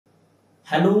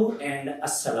Hello and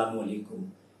अस्सलाम वालेकुम।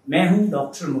 मैं हूं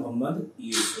डॉक्टर मोहम्मद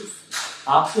यूसुफ।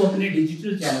 आपको अपने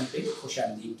डिजिटल चैनल पे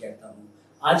खुशामदीद कहता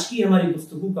हूं। आज की हमारी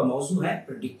गुफ्तगू का मौजू है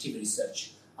प्रेडिक्टिव रिसर्च।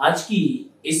 आज की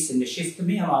इस नशिस्त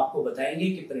में हम आपको बताएंगे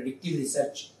कि प्रेडिक्टिव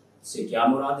रिसर्च से क्या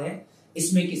मुराद है,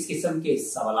 इसमें किस किस्म के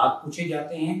सवालात पूछे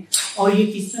जाते हैं और ये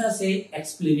किस तरह से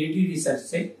एक्सप्लेनेटरी रिसर्च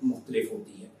से मुख्तलिफ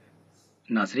होती है।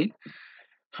 नाज़रीन,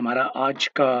 हमारा आज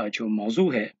का जो मौजू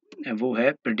है वो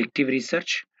है प्रेडिक्टिव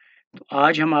रिसर्च। तो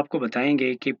आज हम आपको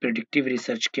बताएंगे कि प्रेडिक्टिव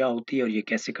रिसर्च क्या होती है और ये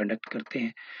कैसे कंडक्ट करते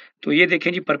हैं। तो ये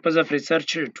देखें जी, purpose of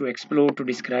research to explore, to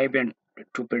describe and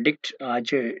to predict.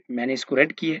 आज मैंने इसको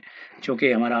रेड किया है,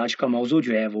 क्योंकि हमारा आज का मौजू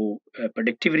जो है वो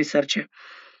प्रेडिक्टिव रिसर्च है।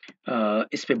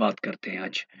 इस पे बात करते हैं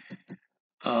आज।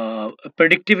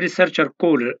 प्रेडिक्टिव रिसर्च और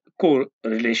को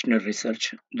रिलेशनल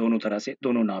रिसर्च, दोनों तरह से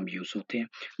दोनों नाम यूज होते हैं।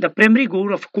 द प्राइमरी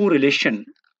गोल ऑफ को relation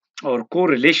or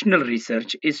correlational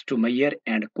research is to measure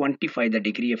and quantify the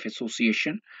degree of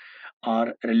association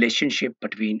or relationship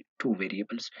between two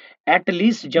variables. At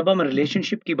least जब हम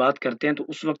relationship की बात करते हैं तो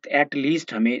उस वक्त at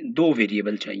least हमें दो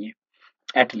वेरिएबल चाहिए,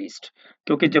 at least,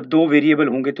 क्योंकि जब दो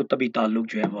वेरिएबल होंगे तो तभी ताल्लुक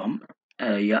जो है वो हम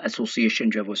या एसोसिएशन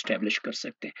जो है वो एस्टेब्लिश कर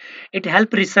सकते हैं। It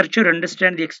help researcher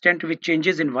understand the extent which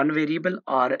changes in one variable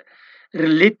are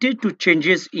related to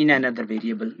changes in another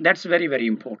variable. That's very very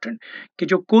important कि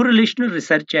जो correlational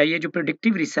research है, ये जो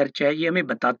predictive research है, ये हमें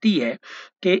बताती है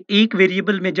कि एक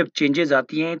वेरिएबल में जब चेंजेस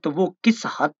आती हैं तो वो किस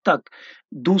हद तक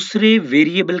दूसरे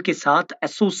वेरिएबल के साथ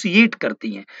एसोसिएट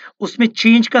करती हैं। उसमें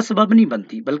चेंज का सबब नहीं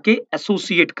बनती बल्कि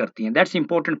एसोसिएट करती हैं। That's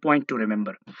important point two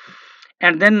remember.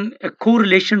 And then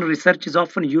correlation research is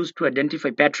often used to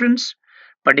identify patterns,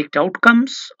 predict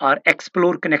outcomes, or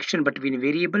explore connection between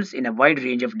variables in a wide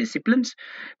range of disciplines.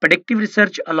 Predictive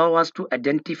research allow us to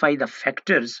identify the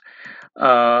factors.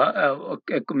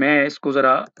 मैं इसको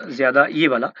ज़रा ज़्यादा ये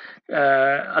वाला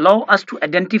allow us to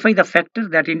identify the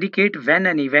factors that indicate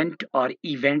when an event or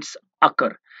events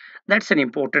occur. That's an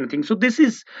important thing. So this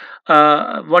is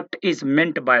what is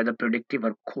meant by the predictive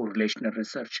or correlational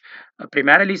research.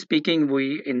 Primarily speaking,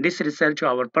 we in this research,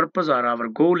 our purpose or our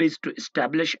goal is to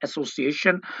establish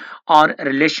association or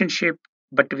relationship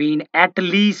between at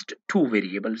least two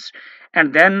variables,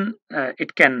 and then it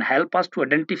can help us to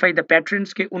identify the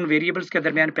patterns के उन variables के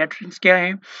दरमियान patterns क्या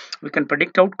हैं. We can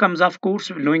predict outcomes, of course,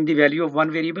 knowing the value of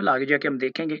one variable. आगे जाके हम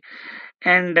देखेंगे.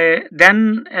 एंड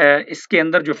देन इसके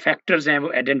अंदर जो फैक्टर्स हैं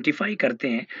वो आइडेंटिफाई करते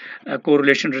हैं।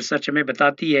 कोरिलेशन रिसर्च हमें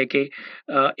बताती है कि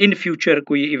इन फ्यूचर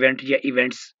कोई इवेंट या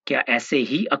इवेंट्स क्या ऐसे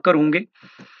ही अकर होंगे।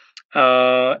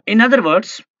 In other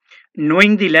words,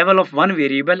 knowing the level of one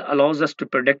variable allows us to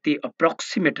predict the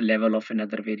approximate level of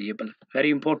another variable.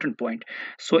 Very important point.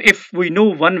 So if we know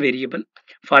one variable,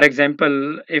 for example,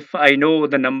 if I know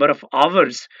the number of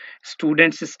hours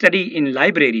students study in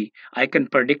library, I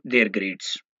can predict their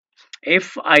grades. If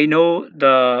I know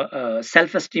the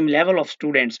self-esteem level of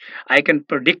students, I can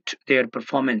predict their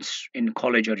performance in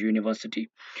college or university,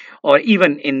 or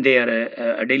even in their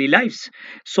daily lives.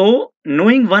 So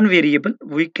knowing one variable,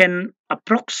 we can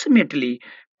approximately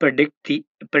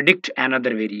predict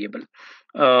another variable.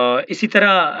 इसी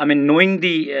तरह, I mean, knowing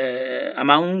the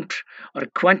amount or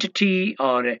quantity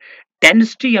or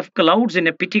density of clouds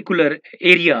in a particular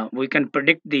area, we can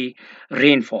predict the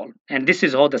rainfall. And this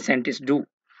is how the scientists do.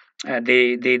 They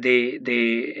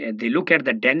look at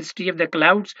the density of the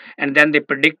clouds, and then they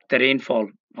predict the rainfall.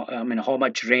 I mean, how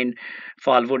much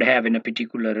rainfall would have in a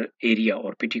particular area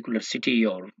or particular city,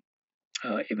 or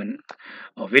even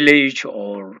a village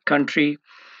or country.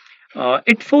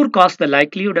 It forecasts the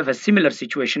likelihood of a similar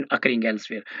situation occurring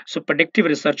elsewhere. So predictive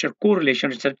research or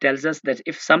correlation research tells us that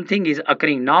if something is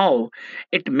occurring now,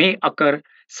 it may occur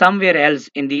somewhere else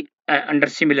in the under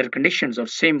similar conditions or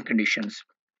same conditions.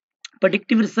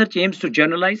 Predictive research aims to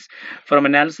generalize from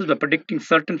analysis by predicting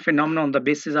certain phenomena on the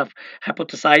basis of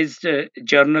hypothesized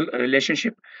journal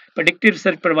relationship. Predictive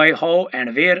research provides how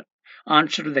and where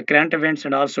answer to the current events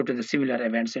and also to the similar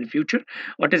events in future.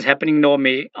 What is happening now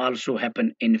may also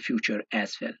happen in future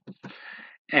as well.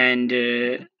 And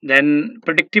then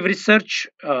predictive research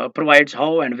provides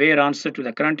how and where answer to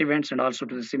the current events and also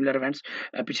to the similar events.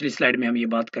 पिछली slide में हम ये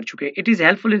बात कर चुके हैं. It is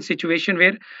helpful in situation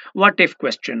where what if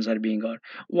questions are being asked.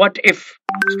 What if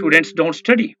students don't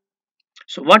study?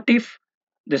 So what if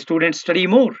the students study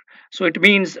more? So it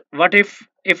means, what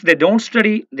if they don't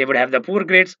study, they would have the poor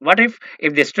grades. What if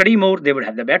they study more, they would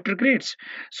have the better grades.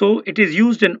 So it is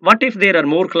used in what if there are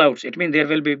more clouds, it means there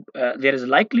will be there is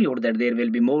likelihood that there will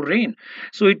be more rain.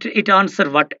 So it answer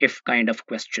what if kind of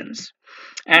questions.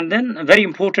 And then very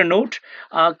important note,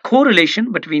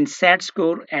 correlation between SAT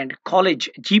score and college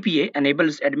GPA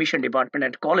enables admission department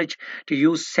at college to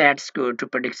use SAT score to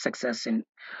predict success in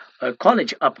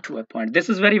college up to a point. This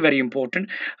is very, very important.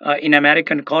 In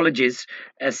American colleges,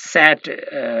 SAT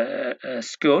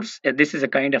scores, this is a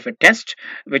kind of a test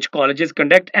which colleges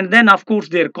conduct, and then of course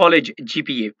their college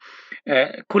GPA.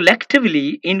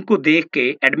 Collectively इनको देख के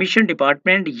admission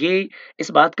department ये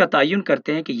इस बात का तयन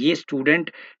करते हैं कि ये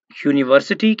स्टूडेंट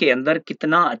यूनिवर्सिटी के अंदर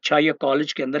कितना अच्छा या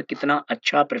कॉलेज के अंदर कितना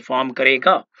अच्छा परफॉर्म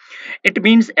करेगा. It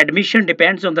means admission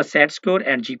depends on the set score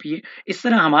and GPA. इस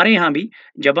तरह हमारे यहाँ भी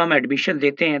जब हम एडमिशन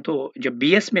देते हैं तो जब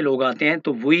बीएस में लोग आते हैं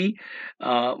तो we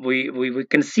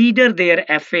consider their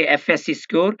FA FSC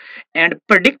score and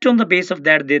predict on the base of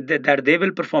that that they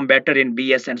will perform better in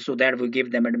BS, and so that we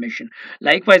give them admission.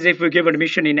 Likewise, if we give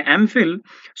admission in MPhil,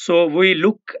 so we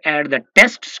look at the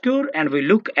test score and we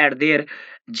look at their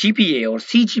GPA or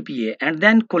CGPA, and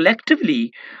then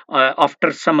collectively,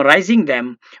 after summarizing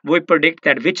them, we predict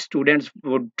that which students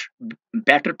would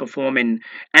better perform in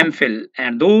MPhil,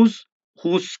 and those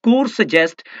whose score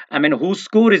suggest, whose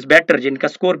score is better, जिनका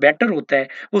score better होता है,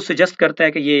 वो suggest करता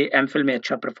है कि ये MPhil में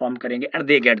अच्छा perform करेंगे, and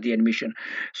they get the admission.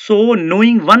 So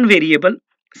knowing one variable,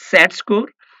 SAT score,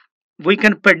 we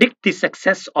can predict the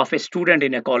success of a student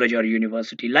in a college or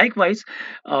university. Likewise,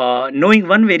 knowing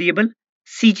one variable,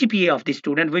 CGPA of the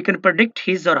student, we can predict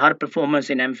his or her performance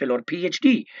in MPhil or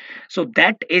PhD. So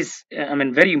that is,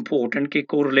 very important.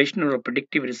 Correlational or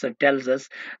predictive research tells us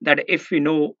that if we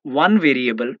know one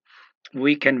variable,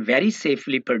 we can very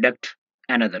safely predict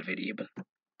another variable.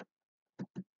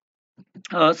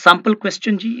 Sample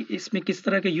question जी, इसमें किस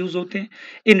तरह के use होते हैं?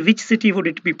 In which city would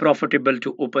it be profitable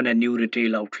to open a new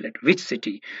retail outlet? Which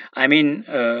city?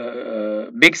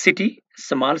 Big city,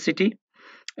 small city,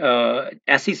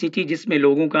 ऐसी city जिसमें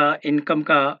लोगों का इनकम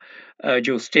का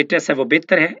जो स्टेटस है वो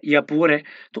बेहतर है या पुअर है.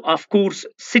 तो of course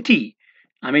city,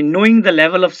 knowing the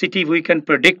level of city, we can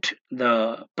predict the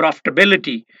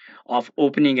profitability of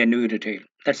opening a new retail.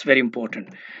 That's very important.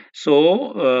 So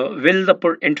will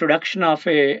the introduction of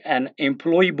an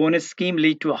employee bonus scheme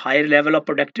lead to a higher level of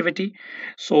productivity?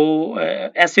 So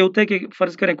ऐसे होता है कि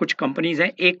फर्ज करें कुछ companies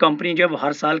हैं, एक company जो है वो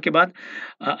हर साल के बाद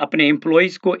अपने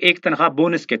एम्प्लॉयज़ को एक तनख्वाह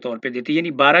बोनस के तौर पे देती है,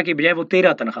 यानी 12 की बजाय वो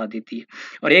 13 तनख्वाह देती है,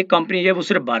 और एक कंपनी जो है वो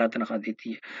सिर्फ 12 तनख्वाह देती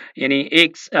है, यानी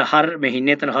एक हर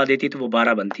महीने तनख्वाह देती है तो वो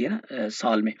 12 बनती है ना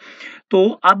साल में. तो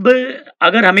अब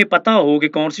अगर हमें पता हो कि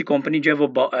कौन सी कंपनी जो है वो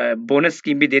बोनस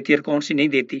स्कीम भी देती है और कौन सी नहीं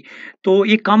देती, तो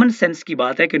ये कॉमन सेंस की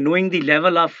बात है कि knowing the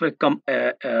level of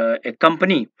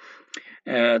company,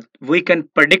 we can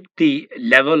predict the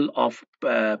level of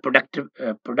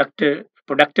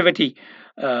productivity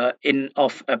in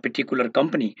of a particular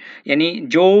company. यानी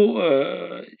जो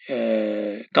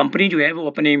कंपनी जो है वो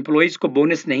अपने एम्प्लॉयज़ को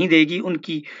बोनस नहीं देगी,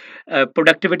 उनकी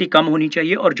प्रोडक्टिविटी कम होनी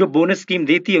चाहिए, और जो बोनस स्कीम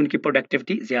देती है उनकी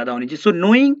प्रोडक्टिविटी ज़्यादा होनी चाहिए. सो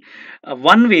नोइंग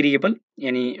वन वेरिएबल,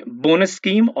 यानी bonus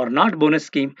scheme or not bonus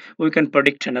scheme, we can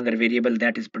predict another variable,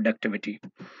 that is productivity.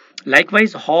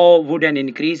 Likewise, how would an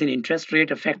increase in interest rate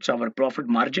affects our profit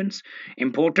margins?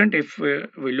 Important. If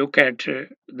we look at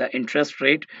the interest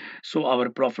rate, so our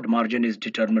profit margin is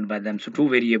determined by them. So two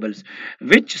variables.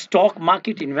 Which stock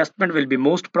market investment will be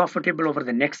most profitable over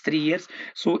the next 3 years?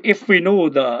 So if we know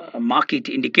the market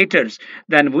indicators,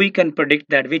 then we can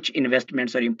predict that which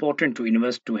investments are important to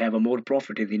invest to have a more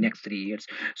profit in the next 3 years.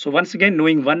 So once again,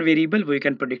 knowing one variable, we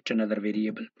can predict another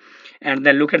variable. And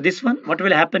then look at this one. What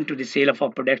will happen to the sale of our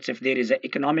products if there is an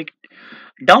economic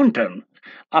downturn?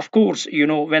 Of course,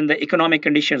 when the economic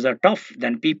conditions are tough,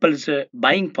 then people's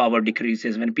buying power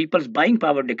decreases. When people's buying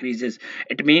power decreases,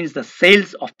 it means the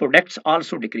sales of products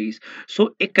also decrease.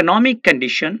 So economic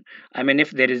condition,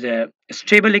 if there is a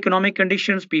stable economic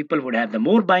conditions, people would have the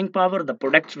more buying power, the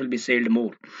products will be sold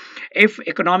more. If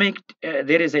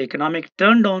there is a economic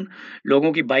turn down,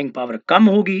 लोगों की buying power कम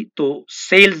होगी, तो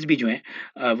sales भी जो है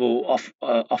वो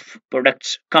of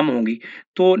products कम होंगी.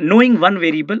 तो knowing one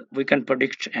variable, we can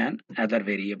predict another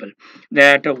variable.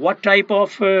 That what type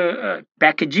of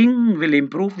packaging will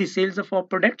improve the sales of our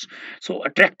products? So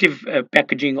attractive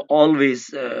packaging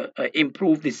always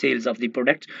improve the sales of the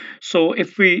products. So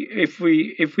if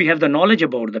we have the knowledge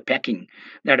about the packing,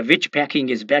 that which packing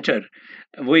is better,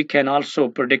 we can also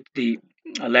predict the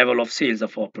level of sales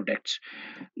of our products.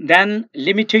 Then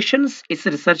limitations, इस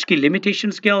research की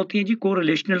limitations क्या होती हैं जी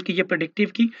correlational की या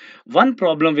predictive की? One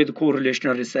problem with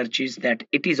correlational research is that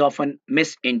it is often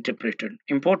misinterpreted.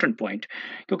 Important point,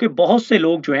 क्योंकि बहुत से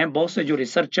लोग जो हैं, बहुत से जो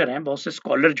researcher हैं, बहुत से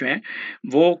scholar जो हैं,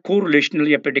 वो correlational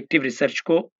या predictive research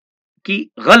को की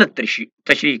गलत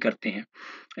तशरीह करते हैं.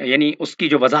 यानी उसकी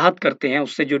जो वजाहत करते हैं,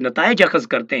 उससे जो नताइज अखज़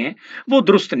करते हैं, वो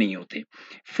दुरुस्त नहीं होते।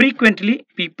 Frequently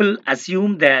people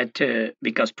assume that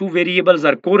because two variables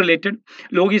are correlated,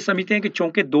 लोग ये समझते हैं कि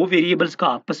चूंकि दो वेरिएबल्स का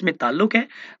आपस में ताल्लुक है,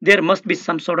 there must be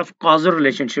some sort of causal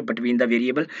relationship between the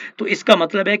variable. तो इसका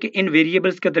मतलब है कि इन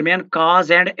वेरिएबल्स के दरमियान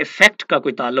काज एंड इफेक्ट का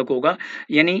कोई ताल्लुक होगा,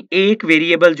 यानी एक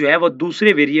वेरिएबल जो है वो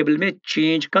दूसरे वेरिएबल में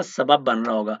चेंज का सबब बन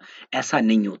रहा होगा। ऐसा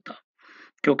नहीं होता,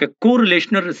 क्योंकि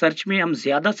कोरिलेशनल रिसर्च में हम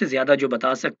ज़्यादा से ज़्यादा जो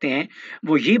बता सकते हैं,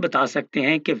 वो ये बता सकते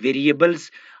हैं कि वेरिएबल्स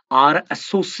आर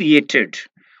एसोसिएटेड,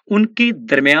 उनके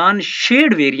दरमियान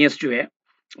शेयर्ड वेरिएंस जो है,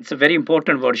 it's a very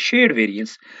important word, shared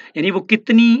variance, यानी वो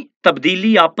कितनी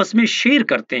तब्दीली आपस में शेयर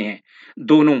करते हैं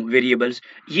दोनों वेरिएबल्स,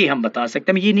 ये हम बता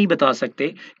सकते हैं। हम ये नहीं बता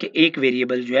सकते कि एक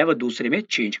वेरिएबल जो है वो दूसरे में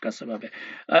चेंज का सबब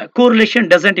है। कोरिलेशन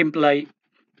डजंट इम्प्लाई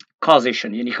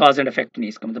causation, यानी cause and effect नहीं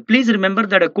इसका मतलब। Please remember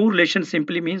that a correlation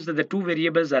simply means that the two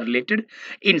variables are related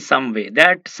in some way.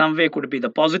 That some way could be the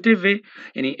positive way,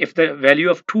 यानी if the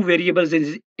value of two variables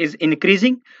is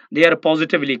increasing, they are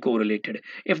positively correlated.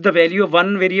 If the value of one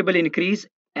variable increase,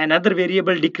 another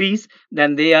variable decrease,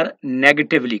 then they are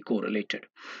negatively correlated.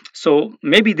 So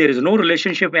maybe there is no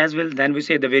relationship as well, then we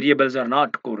say the variables are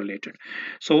not correlated.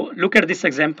 So look at this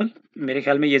example, मेरे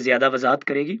ख्याल में ये ज़्यादा वजाहत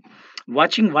करेगी।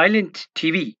 Watching violent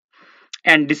TV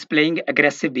and displaying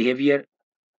aggressive behavior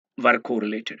were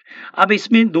correlated. अब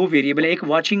इसमें दो variable है, एक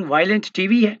वाचिंग वायलेंट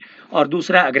टीवी है और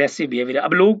दूसरा अग्रेसिव बिहेवियर।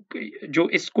 अब लोग जो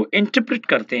इसको इंटरप्रेट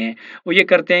करते हैं, वो ये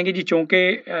करते हैं कि जी चूंकि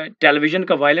टेलीविजन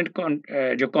का वायलेंट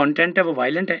जो कंटेंट है वो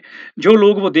वायलेंट है, जो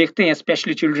लोग वो देखते हैं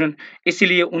स्पेशली चिल्ड्रन,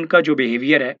 इसीलिए उनका जो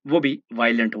बिहेवियर है वो भी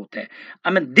वायलेंट होता है।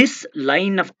 I mean this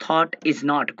line of thought is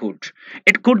not good,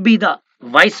 it could be the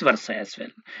vice versa as well.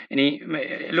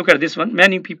 Look at this one.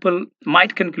 Many people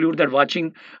might conclude that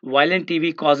watching violent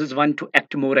TV causes one to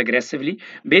act more aggressively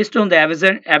based on the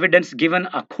evidence given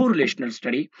a correlational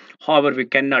study. However, we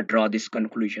cannot draw this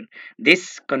conclusion. This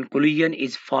conclusion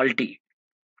is faulty.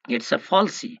 It's a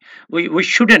falsy. We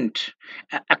shouldn't,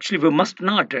 actually we must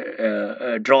not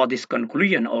draw this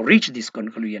conclusion or reach this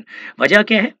conclusion. वजह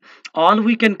क्या है? All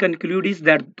we can conclude is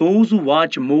that those who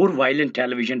watch more violent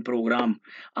television program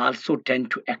also tend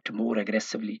to act more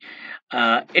aggressively.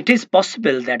 It is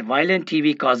possible that violent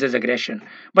TV causes aggression,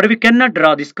 but we cannot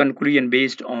draw this conclusion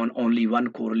based on only one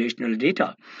correlational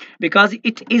data, because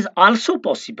it is also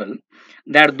possible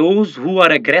that those who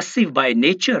are aggressive by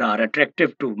nature are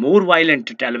attractive to more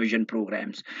violent television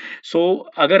programs. So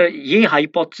अगर ये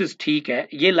hypothesis ठीक है,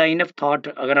 ये line of thought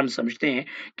अगर हम समझते हैं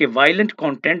कि violent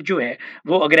content जो है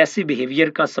वो aggressive behavior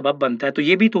का सबब बनता है, तो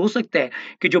ये भी तो हो सकता है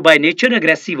कि जो by nature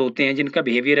aggressive होते हैं, जिनका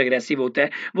behavior aggressive होता है,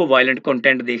 वो violent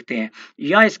content देखते हैं,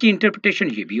 या इसकी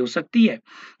interpretation ये भी हो सकती है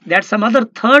that some other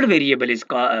third variable is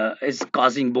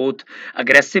causing both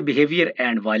aggressive behavior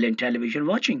and violent television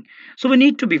watching. So we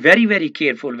need to be very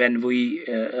careful when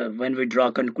we draw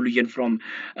conclusion from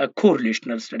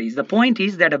correlational studies. The point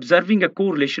is that observing a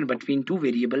correlation between two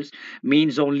variables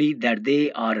means only that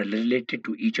they are related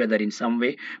to each other in some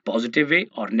way, positive way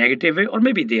or negative way, or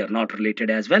maybe they are not related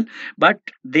as well, but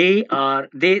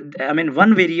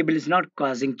one variable is not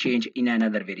causing change in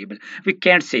another variable. We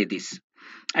can't say this.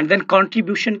 And then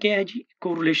contribution क्या है जी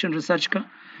correlation research का?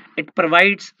 It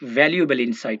provides valuable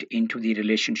insight into the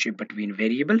relationship between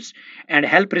variables and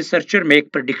help researcher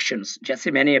make predictions.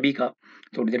 जैसे मैंने अभी कहा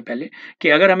थोड़ी देर पहले कि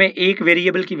अगर हमें एक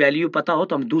वेरिएबल की वैल्यू पता हो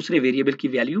तो हम दूसरे वेरिएबल की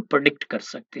वैल्यू प्रेडिक्ट कर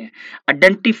सकते हैं,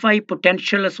 आइडेंटिफाई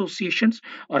पोटेंशियल एसोसिएशंस,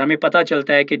 और हमें पता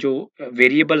चलता है कि जो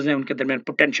वेरिएबल्स हैं उनके दरमियान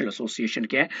पोटेंशियल एसोसिएशन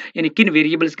क्या है, यानी किन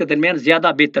वेरिएबल्स के दरमियान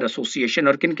ज़्यादा बेहतर एसोसिएशन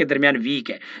और किन के दरमियान वीक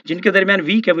है। जिनके दरमियान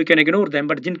वीक है we can ignore them,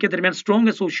 but जिनके दरमियान स्ट्रॉन्ग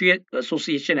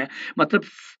एसोसिएशन है, मतलब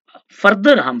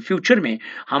फर्दर हम फ्यूचर में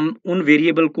हम उन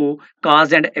वेरिएबल को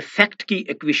काज एंड इफेक्ट की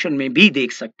इक्वेशन में भी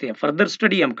देख सकते हैं, फर्दर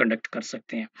स्टडी हम कंडक्ट कर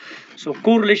सकते हैं। सो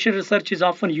correlation research is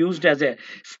often used as a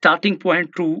starting point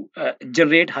two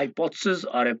generate hypothesis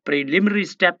और ए preliminary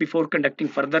step before conducting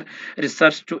further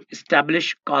research to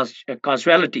establish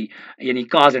causality, यानी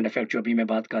काज एंड इफेक्ट जो अभी मैं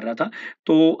बात कर रहा था।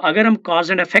 तो अगर हम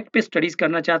काज एंड इफेक्ट पे स्टडीज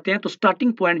करना चाहते हैं तो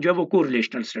स्टार्टिंग पॉइंट जो है वो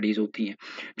कोरिलेशनल स्टडीज होती हैं,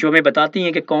 जो हमें बताती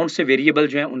हैं कि कौन से वेरिएबल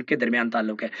जो हैं उनके दरमियान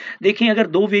ताल्लुक है। देखें, अगर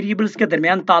दो वेरिएबल्स के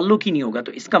दरमियान ताल्लुक ही नहीं होगा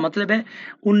तो इसका मतलब है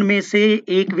उनमें से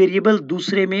एक वेरिएबल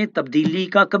दूसरे में तब्दीली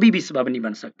का कभी भी सबब नहीं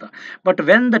बन सकता। But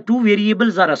when the two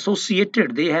variables are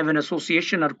associated, they have an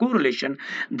association और correlation,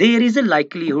 there is a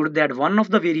likelihood that one of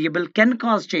the variable can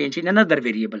cause change in another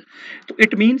variable. तो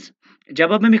इट मींस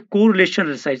जब अब हमें कोरिलेशन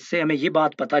रिसर्च से हमें ये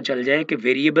बात पता चल जाए कि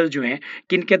वेरिएबल जो हैं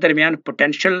किन के दरमियान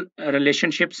पोटेंशियल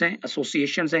रिलेशनशिप्स हैं,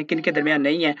 एसोसिएशंस हैं, किन के दरमियान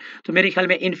नहीं है, तो मेरे ख्याल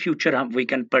में इन फ्यूचर हम we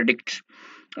can predict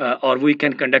or we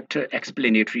can conduct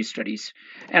explanatory studies.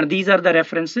 And these are the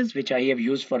references which I have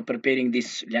used for preparing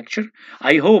this lecture.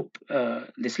 I hope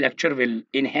this lecture will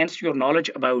enhance your knowledge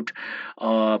about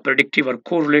predictive or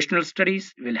correlational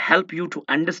studies, will help you to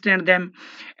understand them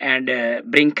and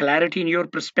bring clarity in your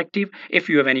perspective. If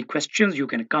you have any questions, you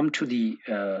can come to the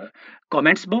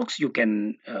comments box. You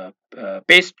can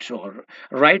paste or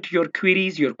write your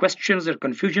queries, your questions, or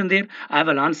confusion there. I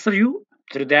will answer you.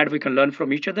 Through that, we can learn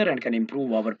from each other and can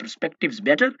improve our perspectives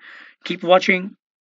better. Keep watching.